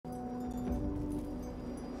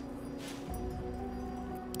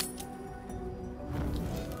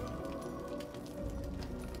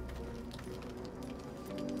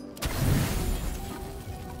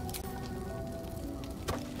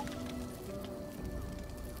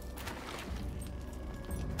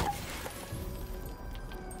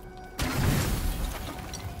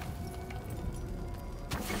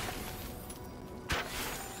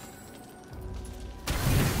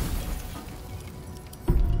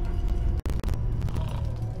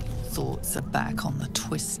thoughts are back on the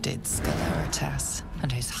twisted Sceleritas and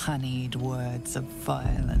his honeyed words of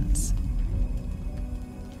violence.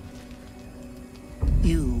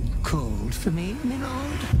 You called for me, my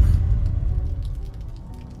lord?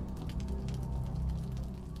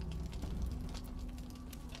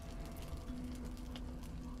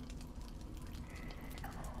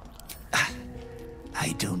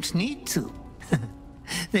 I don't need to.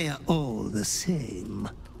 They are all the same.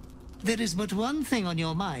 There is but one thing on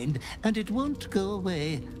your mind, and it won't go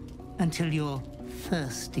away until your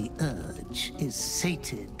thirsty urge is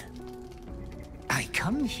sated. I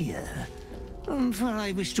come here, for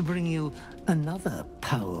I wish to bring you another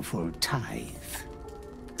powerful tithe.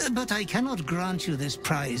 But I cannot grant you this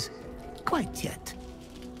prize quite yet.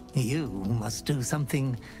 You must do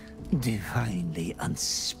something divinely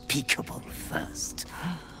unspeakable first.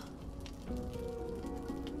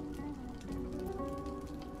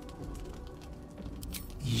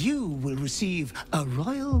 You will receive a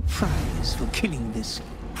royal prize for killing this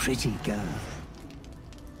pretty girl.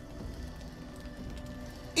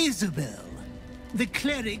 Isabel, the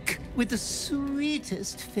cleric with the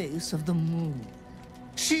sweetest face of them all.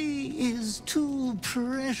 She is too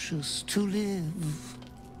precious to live.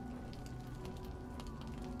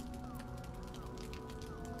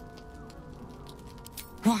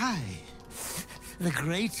 Why? The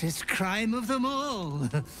greatest crime of them all.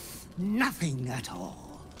 Nothing at all.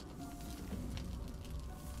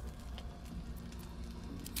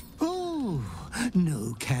 Oh,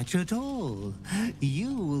 no catch at all.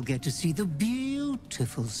 You will get to see the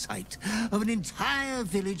beautiful sight of an entire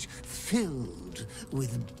village filled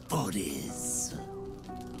with bodies.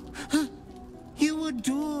 You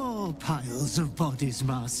adore piles of bodies,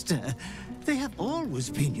 Master. They have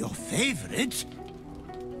always been your favorite.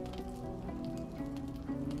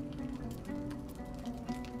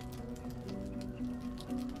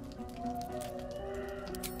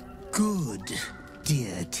 Good,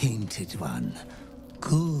 dear tainted one.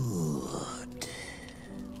 Good.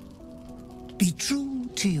 Be true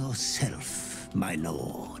to yourself, my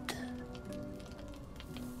lord.